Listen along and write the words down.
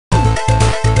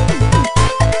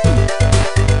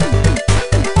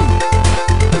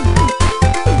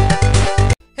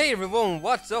everyone,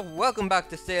 what's up? Welcome back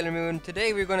to Sailor Moon.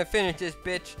 Today we're gonna finish this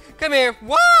bitch. Come here,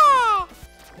 wah!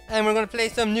 And we're gonna play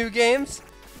some new games.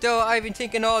 Though I've been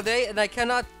thinking all day and I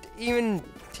cannot even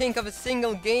think of a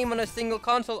single game on a single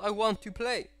console I want to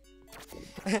play.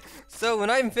 So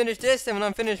when I'm finished this and when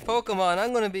I'm finished Pokemon,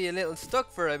 I'm gonna be a little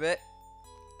stuck for a bit.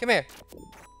 Come here.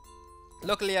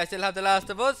 Luckily I still have The Last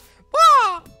of Us.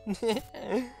 Wah!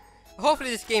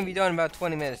 Hopefully this game be done in about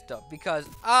 20 minutes though, because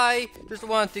I just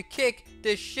want to kick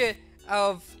the shit out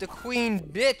of the queen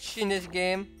bitch in this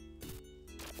game.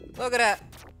 Look at that.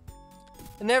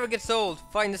 It never gets old.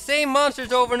 Fighting the same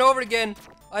monsters over and over again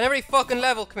on every fucking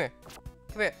level. Come here.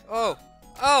 Come here. Oh.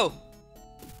 Oh.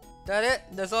 That it?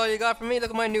 That's all you got from me?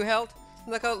 Look at my new health.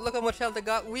 Look how much health I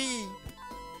got. Wee.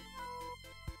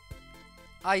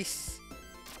 Ice.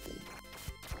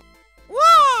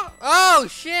 Whoa! Oh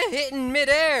shit, hitting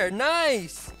midair.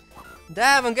 Nice.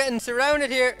 Damn, I'm getting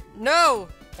surrounded here. No.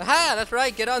 Aha, that's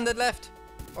right. Get on the left.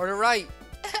 Or the right.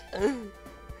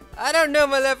 I don't know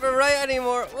my left or right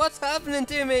anymore. What's happening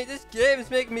to me? This game is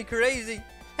making me crazy.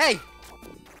 Hey.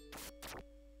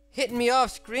 Hitting me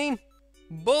off screen.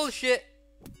 Bullshit.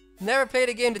 Never played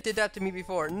a game that did that to me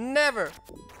before. Never.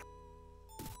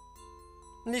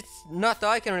 At least not that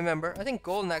I can remember. I think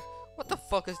Golden Axe. What the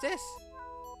fuck is this?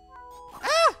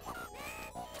 Ah!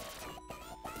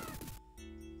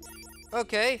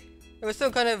 Okay. It was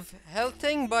some kind of health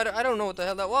thing, but I don't know what the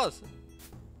hell that was.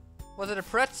 Was it a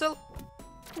pretzel?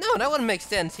 No, that wouldn't make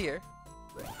sense here.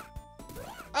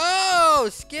 Oh!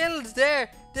 Skills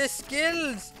there! The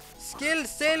skills!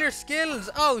 Skills! Sailor skills!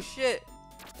 Oh shit!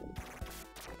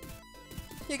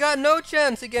 You got no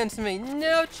chance against me!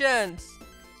 No chance!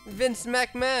 Vince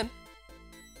McMahon!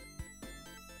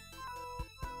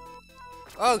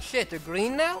 Oh shit, they're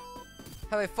green now?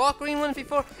 Have I fought green ones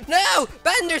before? No!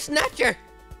 Bandersnatcher!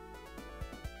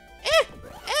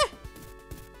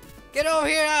 Get over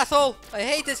here, asshole! I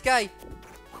hate this guy!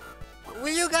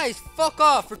 Will you guys fuck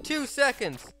off for 2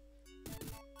 seconds?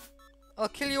 I'll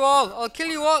kill you all! I'll kill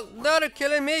you all! No, they're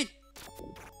killing me!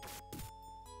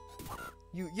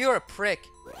 You're a prick.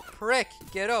 Prick!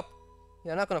 Get up!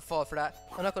 Yeah, I'm not gonna fall for that.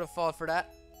 I'm not gonna fall for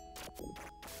that.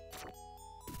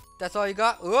 That's all you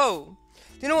got? Whoa!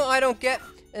 Do you know what I don't get?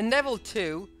 In level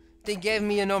 2, they gave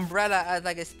me an umbrella as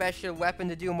like a special weapon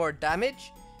to do more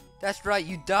damage. That's right,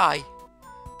 you die.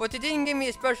 But they didn't give me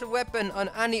a special weapon on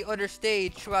any other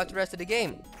stage throughout the rest of the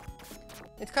game.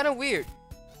 It's kind of weird.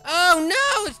 Oh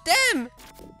no, it's them!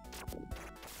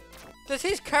 Does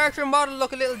his character model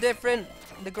look a little different?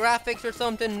 The graphics or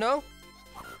something? No?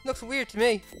 Looks weird to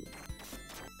me.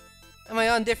 Am I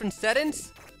on different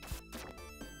settings?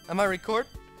 Am I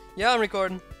recording? Yeah, I'm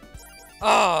recording.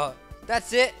 Oh,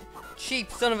 that's it.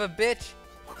 Cheap son of a bitch.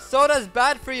 Soda's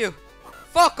bad for you.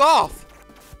 Fuck off.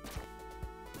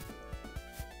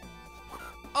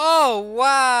 Oh,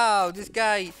 wow. This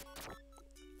guy.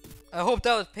 I hope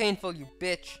that was painful, you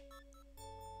bitch.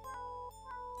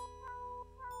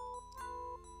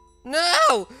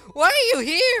 No! Why are you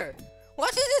here?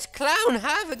 What does this clown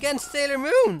have against Sailor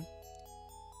Moon?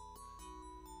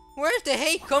 Where's the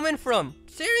hate coming from?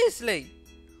 Seriously?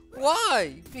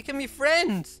 Why? We can be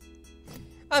friends.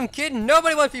 I'm kidding.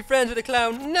 Nobody wants to be friends with a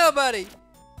clown. Nobody.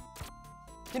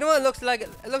 You know what it looks like?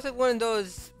 It looks like one of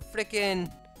those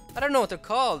freaking... I don't know what they're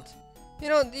called. You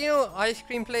know ice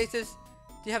cream places?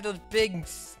 You have those big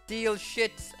steel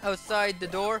shits outside the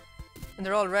door. And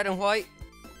they're all red and white.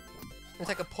 It's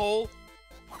like a pole.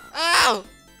 Ow!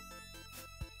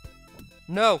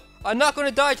 No. I'm not going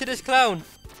to die to this clown.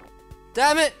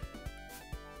 Damn it.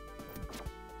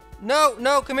 No,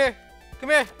 no, come here.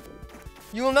 Come here.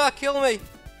 You will not kill me.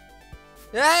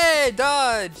 Hey,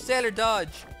 dodge. Sailor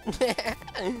dodge.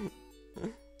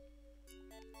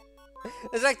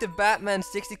 It's like the Batman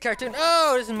 60 cartoon.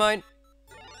 Oh, this is mine.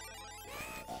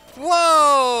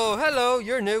 Whoa. Hello,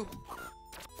 you're new.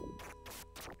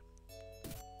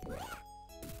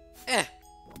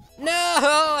 No,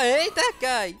 I hate that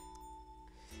guy.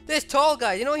 This tall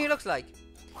guy, you know what he looks like?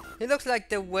 He looks like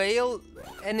the whale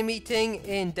enemy thing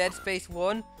in Dead Space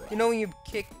 1. You know when you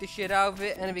kick the shit out of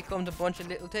it and it becomes a bunch of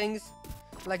little things?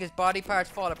 Like his body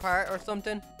parts fall apart or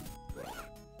something.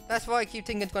 That's why I keep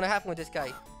thinking it's going to happen with this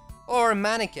guy. Or a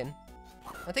mannequin.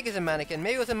 I think it's a mannequin.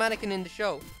 Maybe it was a mannequin in the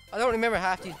show. I don't remember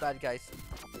half these bad guys.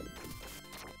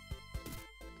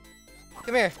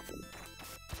 Come here.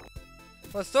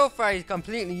 Well, so far he's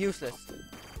completely useless.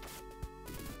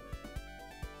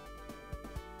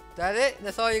 That it?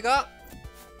 That's all you got?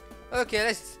 Okay,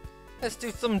 let's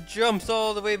do some jumps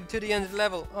all the way to the end of the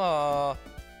level. Aww.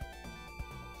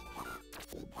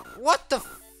 What the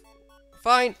f...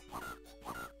 Fine.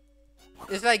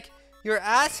 It's like you're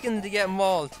asking to get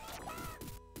mauled.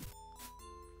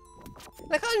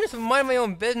 Like, I'm just mind my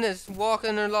own business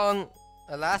walking along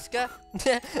Alaska.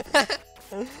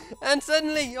 And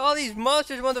suddenly, all these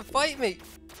monsters want to fight me.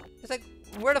 It's like,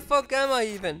 where the fuck am I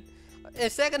even? A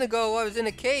second ago, I was in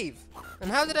a cave. And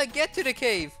how did I get to the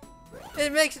cave?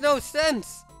 It makes no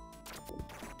sense.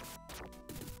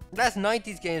 That's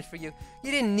 90s games for you.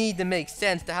 You didn't need to make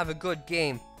sense to have a good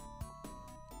game.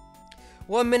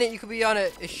 1 minute you could be on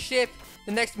a ship,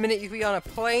 the next minute you could be on a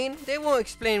plane. They won't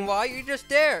explain why, you're just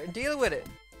there and deal with it.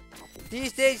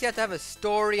 These days you have to have a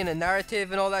story and a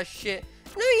narrative and all that shit.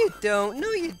 No you don't, no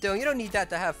you don't. You don't need that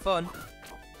to have fun.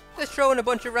 Just throw in a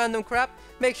bunch of random crap,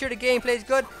 make sure the gameplay's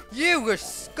good. You are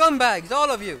scumbags,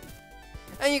 all of you.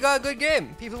 And you got a good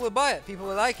game. People will buy it, people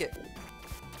will like it.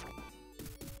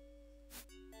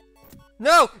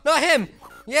 No, not him!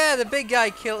 Yeah, the big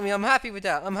guy killed me. I'm happy with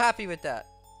that. I'm happy with that.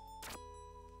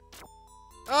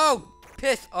 Oh,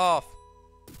 piss off.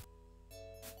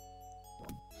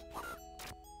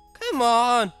 Come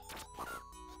on.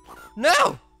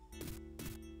 No!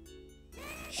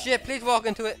 Shit, please walk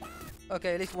into it.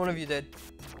 Okay, at least one of you did.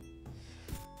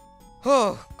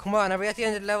 Oh, come on. Are we at the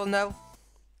end of the level now?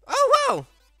 Oh, wow.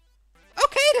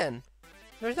 Okay, then.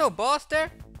 There's no boss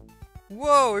there?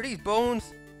 Whoa, are these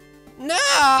bones?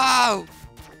 No!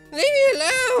 Leave me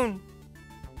alone!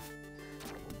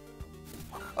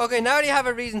 Okay, now they have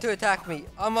a reason to attack me.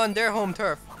 I'm on their home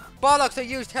turf. Bollocks, I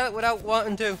used help without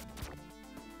wanting to.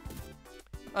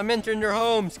 I'm entering their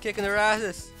homes, kicking their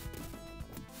asses.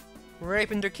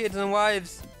 Raping their kids and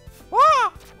wives.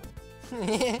 Wah!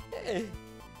 I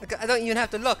don't even have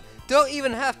to look. Don't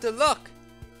even have to look.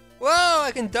 Whoa,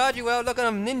 I can dodge you out. Look at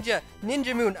him, ninja.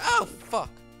 Ninja moon. Oh, fuck.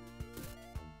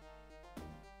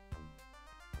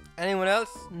 Anyone else?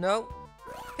 No?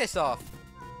 Piss off.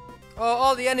 Oh,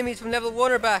 all the enemies from level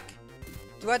 1 are back.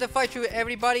 Do I have to fight through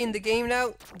everybody in the game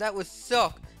now? That would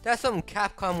suck. That's something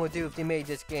Capcom would do if they made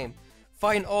this game.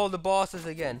 Find all the bosses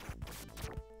again.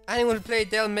 Anyone who played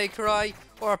Devil May Cry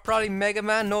or probably Mega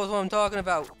Man knows what I'm talking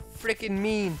about. Freaking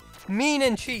mean. Mean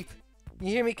and cheap. You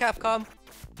hear me, Capcom?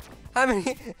 How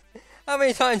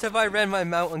many times have I read my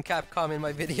mount on Capcom in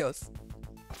my videos?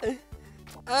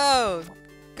 Oh,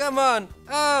 come on.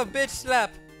 Oh, bitch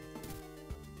slap.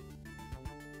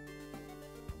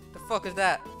 The fuck is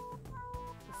that?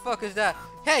 The fuck is that?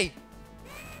 Hey!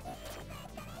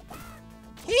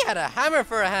 He had a hammer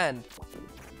for a hand.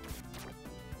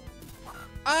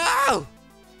 Oh!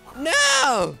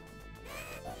 No!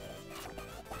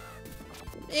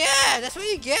 Yeah, that's what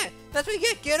you get. That's what you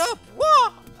get. Get up.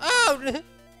 Whoa! Oh!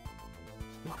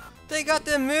 They got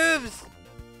the moves.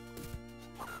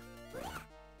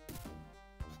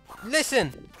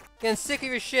 Listen, getting sick of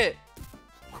your shit.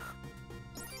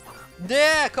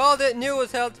 Yeah, called it. Knew it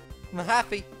was held. I'm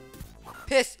happy.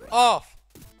 Piss off.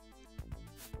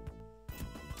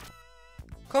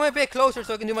 Come a bit closer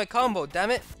so I can do my combo.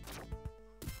 Damn it.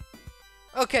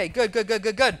 Okay,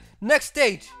 good. Next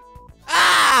stage.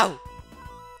 Ow!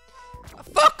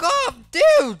 Fuck off,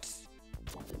 dudes!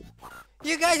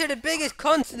 You guys are the biggest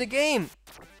cunts in the game.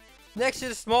 Next to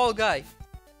the small guy.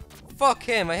 Fuck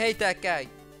him, I hate that guy.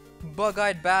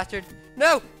 Bug-eyed bastard.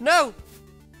 No, no!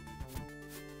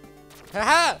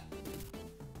 Haha!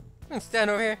 Stand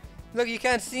over here. Look, you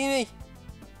can't see me.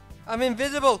 I'm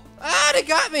invisible. Ah, they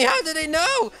got me! How did they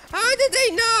know? How did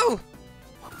they know?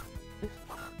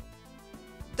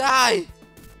 Die!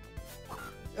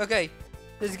 Okay,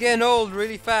 this is getting old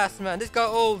really fast, man. This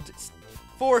got old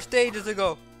 4 stages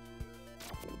ago.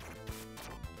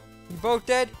 You both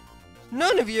dead?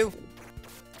 None of you?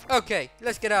 Okay,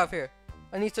 let's get out of here.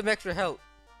 I need some extra help.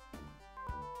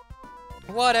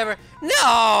 Whatever.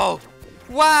 No!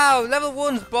 Wow, level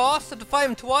 1's boss. Have to fight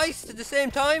him twice at the same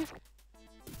time?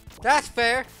 That's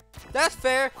fair. That's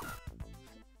fair.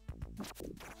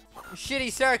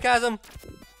 Shitty sarcasm.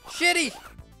 Shitty!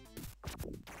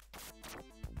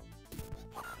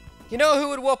 You know who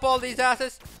would whoop all these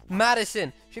asses?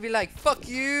 Madison. She'd be like, fuck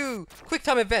you! Quick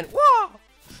time event. Whoa!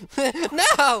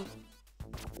 No!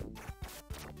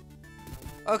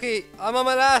 Okay, I'm on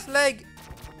my last leg.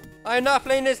 I'm not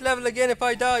playing this level again if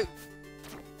I die.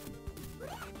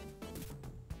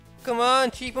 Come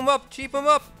on, cheap him up, cheap him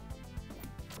up.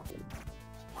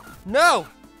 No!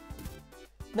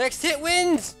 Next hit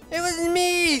wins! It was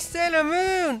me, Sailor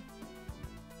Moon!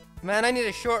 Man, I need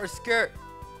a shorter skirt.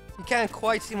 You can't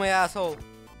quite see my asshole.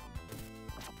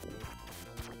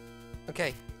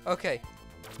 Okay, okay.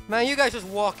 Man, you guys just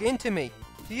walk into me.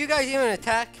 Do you guys even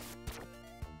attack?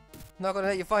 I'm not gonna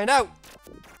let you find out.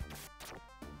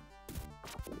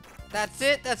 That's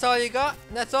it? That's all you got?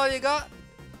 That's all you got?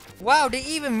 Wow, they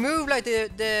even move like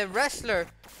the wrestler,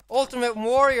 Ultimate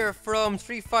Warrior from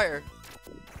Street Fighter.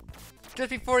 just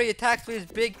before he attacks with his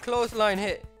big clothesline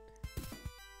hit.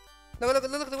 Look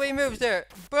at the way he moves there.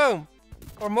 Boom.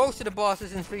 Or most of the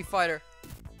bosses in Street Fighter.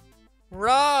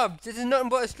 Robbed. This is nothing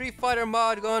but a Street Fighter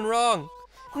mod gone wrong.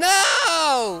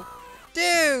 No!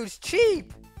 Dude, it's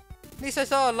cheap. At least I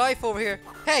saw a life over here.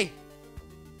 Hey.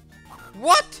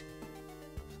 What?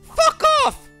 Fuck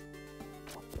off!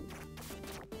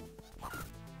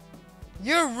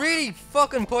 You're really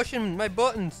fucking pushing my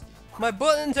buttons. My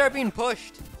buttons are being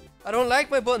pushed. I don't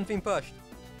like my buttons being pushed.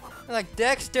 I like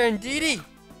Dexter and Didi.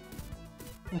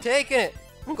 I'm taking it.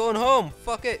 I'm going home.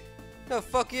 Fuck it. No,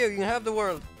 fuck you. You can have the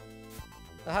world.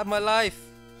 I have my life.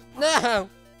 No!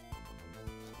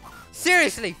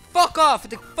 Seriously, fuck off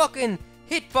with the fucking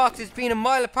hitboxes being a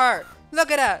mile apart.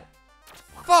 Look at that.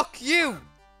 Fuck you.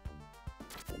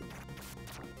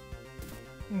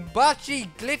 Botchy,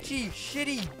 glitchy,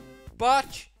 shitty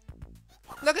botch.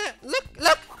 Look at it.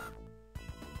 Look.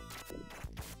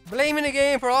 Blaming the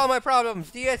game for all my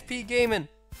problems. DSP gaming.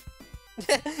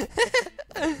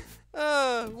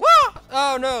 What?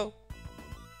 Oh no.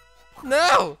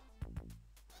 No.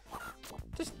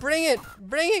 Just bring it.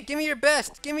 Bring it. Give me your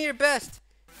best. Give me your best.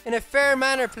 In a fair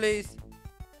manner, please.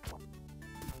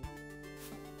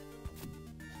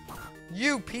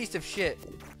 You piece of shit.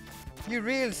 You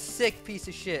real sick piece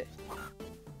of shit.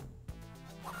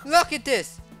 Look at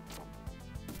this.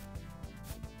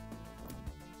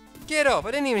 Get up.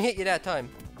 I didn't even hit you that time.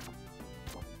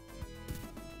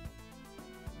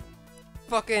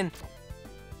 Fucking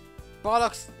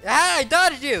bollocks. Ah, I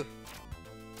dodged you.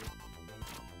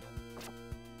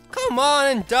 Come on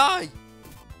and die.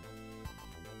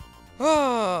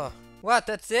 Oh, what?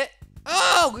 That's it?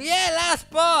 Oh, yeah, last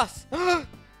boss.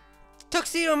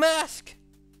 Tuxedo Mask.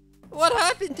 What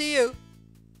happened to you?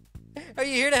 Are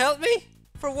you here to help me?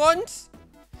 For once?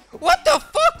 What the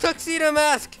fuck, Tuxedo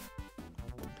Mask?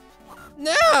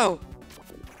 No!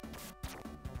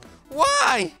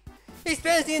 Why? He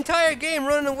spends the entire game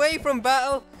running away from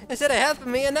battle instead of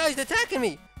helping me, and now he's attacking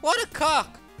me. What a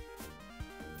cock.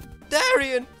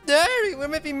 Darian, we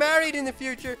might be married in the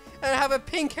future and have a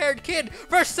pink-haired kid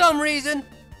for some reason.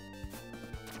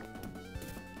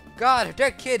 God,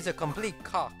 their kid's a complete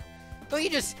cock. Don't you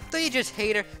just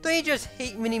hate her? Don't you just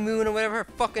hate Minnie Moon or whatever her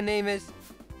fucking name is?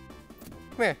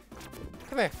 Come here.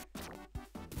 Come here.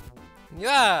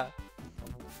 Yeah.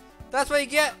 That's what you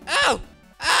get. Ow!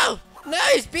 Ow! No,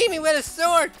 he's beating me with a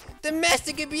sword!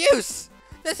 Domestic abuse!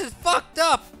 This is fucked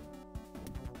up!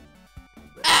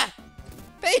 Ah!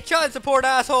 Pay child support,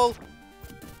 asshole!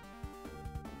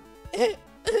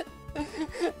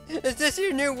 Is this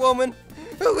your new woman?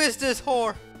 Who is this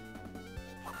whore?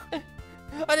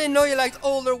 I didn't know you liked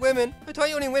older women. I thought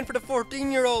you only went for the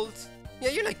 14-year-olds. Yeah,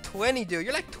 you're like 20, dude.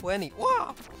 You're like 20.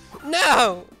 Wow!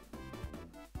 No!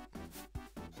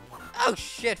 Oh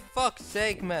shit, fuck's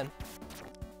sake, man.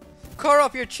 Core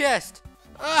up your chest.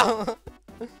 Oh!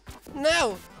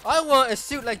 No! I want a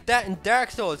suit like that in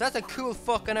Dark Souls. That's a cool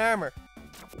fucking armor.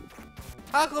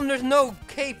 How come there's no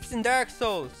capes in Dark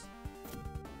Souls?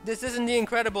 This isn't the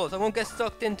Incredibles. I won't get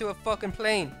sucked into a fucking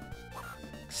plane.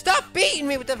 Stop beating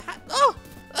me with the oh!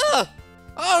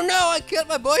 Oh no, I killed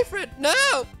my boyfriend!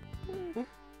 No!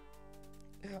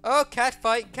 Oh, cat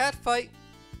fight.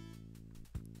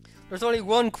 There's only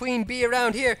one Queen Bee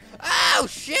around here. Oh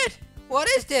shit! What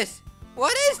is this?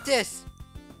 What is this?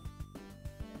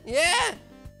 Yeah!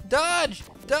 Dodge!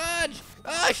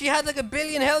 Oh, she had like 1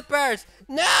 billion health bars.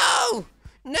 No!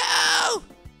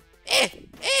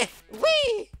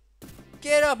 Wee!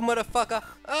 Get up, motherfucker.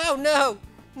 Oh no!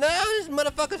 This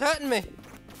motherfucker's hurting me.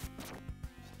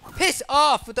 Piss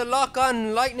off with the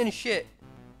lock-on lightning shit.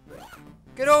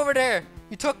 Get over there.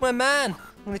 You took my man.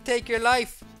 I'm gonna take your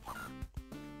life.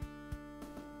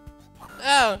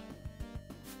 Oh.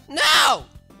 No!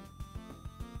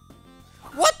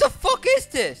 What the fuck is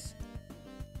this?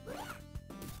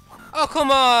 Oh,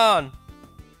 come on!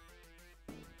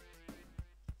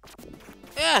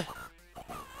 Yeah.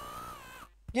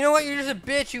 You know what? You're just a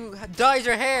bitch who dyes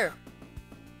her hair.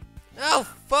 Oh,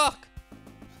 fuck.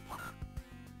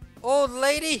 Old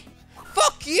lady.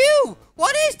 Fuck you!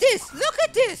 What is this? Look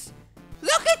at this!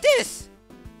 Look at this!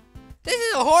 This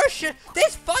is a horseshit.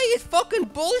 This fight is fucking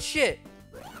bullshit.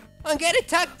 I'm getting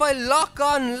attacked by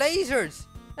lock-on lasers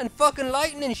and fucking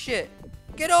lightning shit.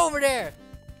 Get over there.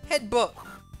 Headbutt.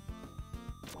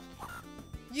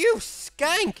 You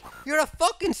skank. You're a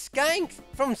fucking skank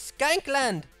from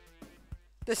Skankland.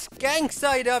 The skank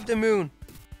side of the moon.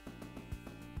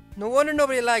 No wonder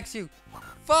nobody likes you.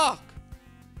 Fuck.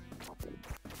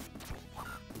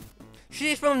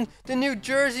 She's from the New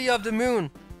Jersey of the moon.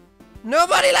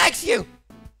 Nobody likes you.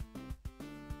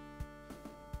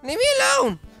 Leave me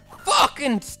alone.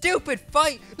 Fucking stupid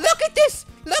fight. Look at this.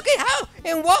 Look at how.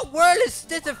 In what world is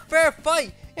this a fair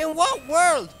fight? In what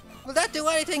world? Will that do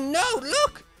anything? No,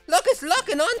 look. Look, it's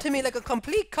locking onto me like a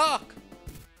complete cock.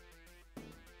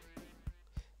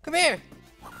 Come here.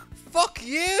 Fuck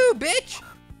you, bitch.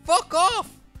 Fuck off.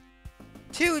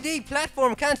 2D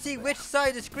platform. Can't see which side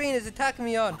of the screen is attacking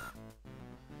me on.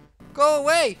 Go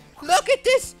away. Look at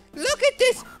this. Look at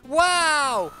this.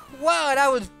 Wow. Wow,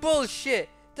 that was bullshit.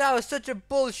 That was such a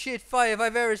bullshit fight if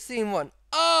I've ever seen one.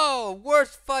 Oh,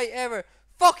 worst fight ever.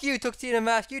 Fuck you, Tuxedo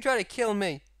Mask. You try to kill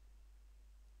me.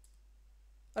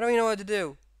 I don't even know what to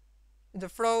do. Into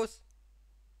froze.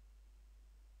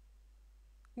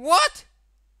 What?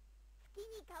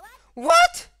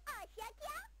 What?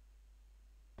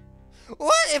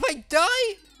 What? If I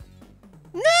die?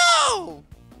 No!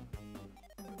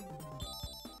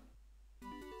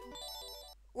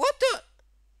 What the?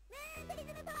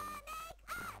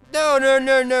 No, no,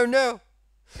 no, no, no.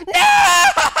 No!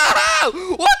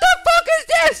 What the fuck is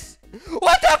this?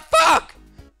 What the fuck?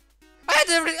 I had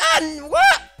to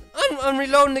what? I'm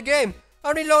reloading the game.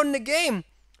 I'm reloading the game.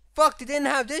 Fuck, they didn't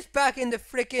have this back in the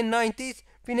frickin' 90s.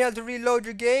 Being able to reload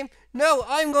your game. No,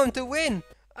 I'm going to win.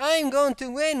 I'm going to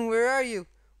win. Where are you?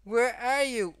 Where are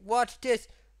you? Watch this.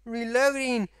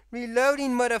 Reloading.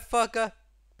 Reloading, motherfucker.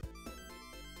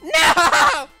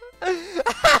 No!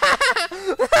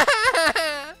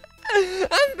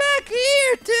 I'm back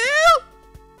here too!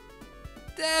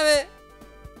 Damn it.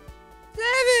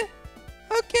 Damn it.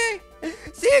 Okay.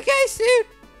 See you guys soon.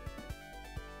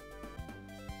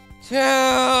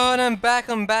 And I'm back,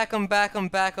 I'm back, I'm back, I'm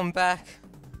back, I'm back.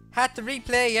 Had to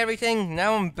replay everything.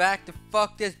 Now I'm back to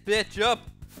fuck this bitch up.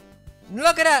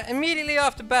 Look at that. Immediately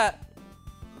off the bat.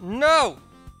 No.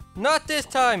 Not this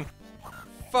time.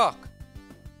 Fuck.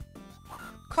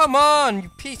 Come on, you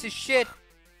piece of shit.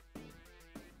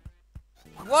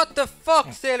 What the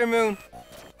fuck, Sailor Moon?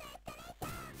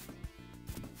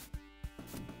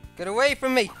 Get away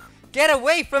from me. Get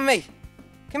away from me.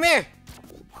 Come here.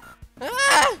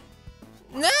 Ah!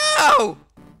 No!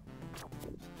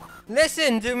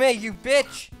 Listen to me, you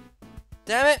bitch.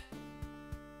 Damn it.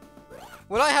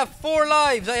 Well, I have 4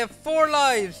 lives. I have 4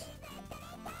 lives.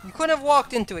 You couldn't have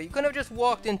walked into it. You couldn't have just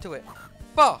walked into it.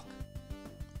 Fuck.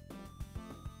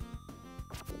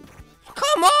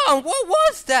 Come on, what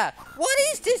was that? What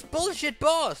is this bullshit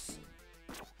boss?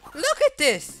 Look at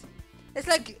this. It's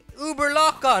like Uber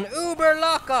lock-on. Uber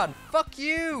lock-on. Fuck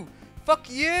you. Fuck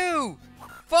you.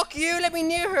 Fuck you. Let me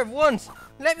near her once.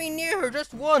 Let me near her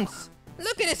just once.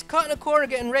 Look at this, caught in a corner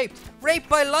getting raped. Raped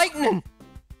by lightning.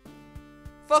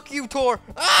 Fuck you, Thor.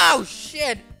 Oh,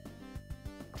 shit.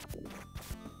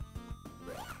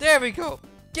 There we go.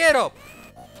 Get up.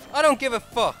 I don't give a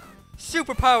fuck.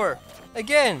 Superpower.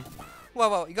 Again.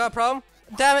 Whoa, you got a problem?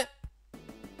 Damn it.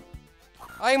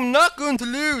 I'm not going to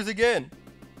lose again.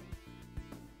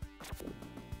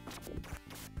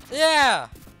 Yeah.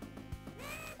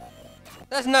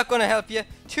 That's not gonna help you.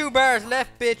 2 bars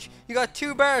left, bitch. You got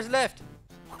 2 bars left.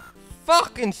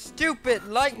 Fucking stupid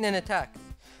lightning attacks.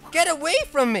 Get away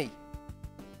from me.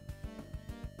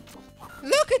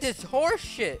 Look at this horse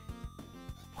shit.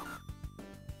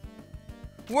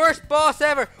 Worst boss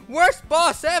ever. Worst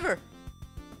boss ever.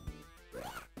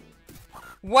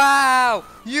 Wow.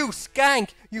 You skank.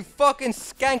 You fucking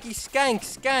skanky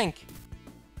skank.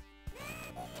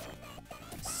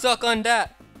 Suck on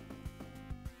that.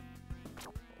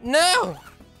 No!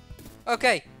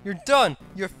 Okay, you're done.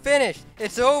 You're finished.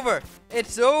 It's over.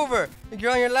 It's over.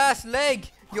 You're on your last leg,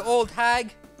 you old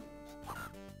hag.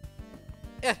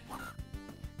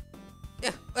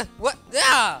 What?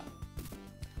 Ah!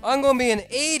 I'm gonna be an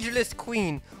ageless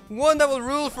queen. One that will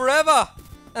rule forever.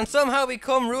 And somehow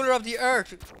become ruler of the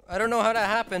earth. I don't know how that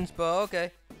happens, but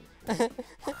okay.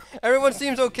 Everyone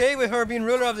seems okay with her being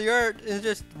ruler of the earth. It's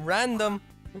just random.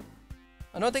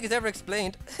 I don't think it's ever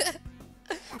explained.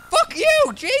 Fuck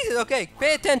you! Jesus! Okay,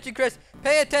 pay attention, Chris.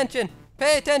 Pay attention.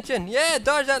 Pay attention. Yeah,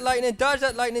 dodge that lightning. Dodge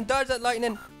that lightning. Dodge that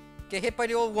lightning. Get hit by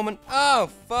the old woman. Oh,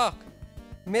 fuck.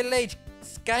 Middle-aged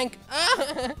skank.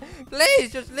 Ah,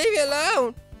 please, just leave me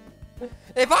alone.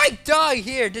 If I die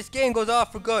here, this game goes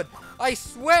off for good. I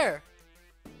swear.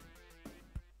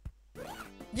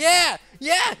 Yeah,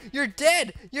 you're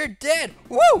dead. You're dead.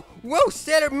 Whoa, whoa,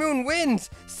 Sailor Moon wins.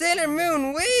 Sailor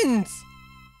Moon wins.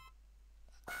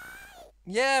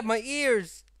 Yeah, my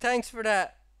ears. Thanks for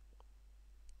that.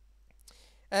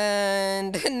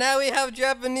 And now we have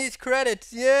Japanese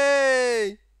credits.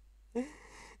 Yay!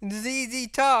 ZZ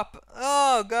Top.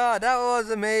 Oh god, that was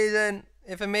amazing.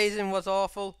 If amazing was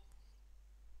awful.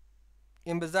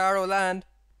 In Bizarro Land.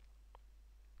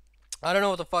 I don't know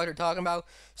what the fuck they're talking about.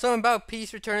 Something about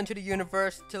peace returning to the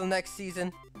universe till next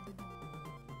season.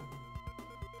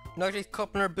 Now she's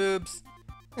cupping her boobs.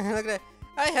 Look at that.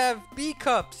 I have B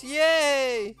cups.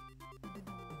 Yay!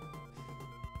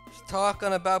 She's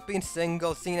talking about being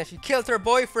single, seeing as she killed her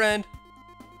boyfriend.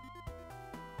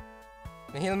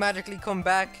 And he'll magically come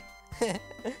back.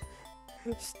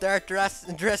 Start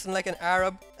dressing like an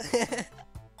Arab.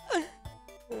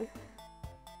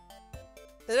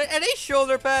 Are they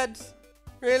shoulder pads?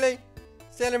 Really?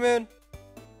 Sailor Moon?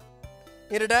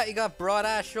 Either that, you got broad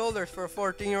ass shoulders for a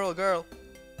 14-year-old girl.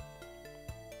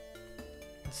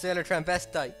 Sailor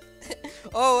Transvestite.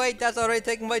 Oh wait, that's already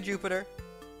taken by Jupiter.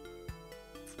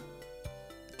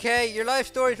 Okay, your life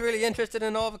story is really interesting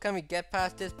and all, but can we get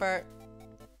past this part?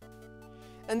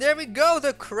 And there we go,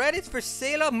 the credits for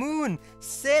Sailor Moon.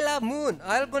 Sailor Moon.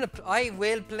 I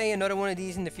will play another one of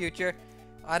these in the future.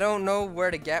 I don't know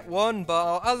where to get one,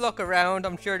 but I'll look around.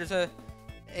 I'm sure there's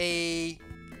a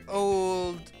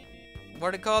old, what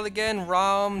are they called again?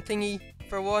 ROM thingy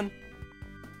for one.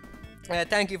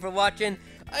 Thank you for watching.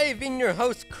 I've been your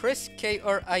host, Chris,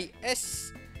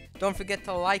 K-R-I-S. Don't forget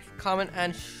to like, comment,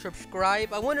 and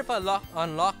subscribe. I wonder if I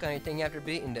unlock anything after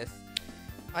beating this.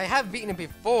 I have beaten it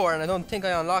before, and I don't think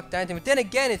I unlocked anything. But then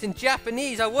again, it's in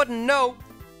Japanese. I wouldn't know.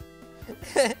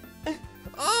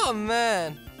 Oh,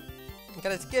 man.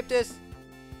 Can I skip this?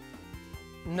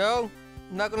 No.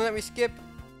 Not gonna let me skip.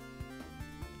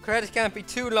 Credits can't be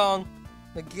too long.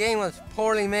 The game was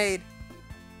poorly made.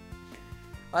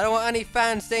 I don't want any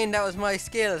fans saying that was my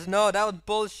skills. No, that was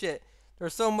bullshit.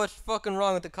 There's so much fucking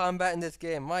wrong with the combat in this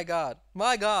game. My god.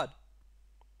 My god.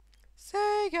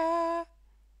 Sega.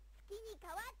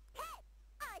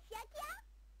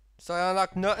 So I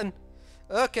unlocked nothing.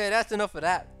 Okay, that's enough of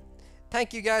that.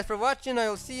 Thank you guys for watching. I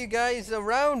will see you guys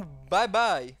around. Bye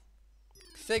bye.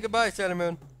 Say goodbye, Sailor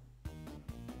Moon.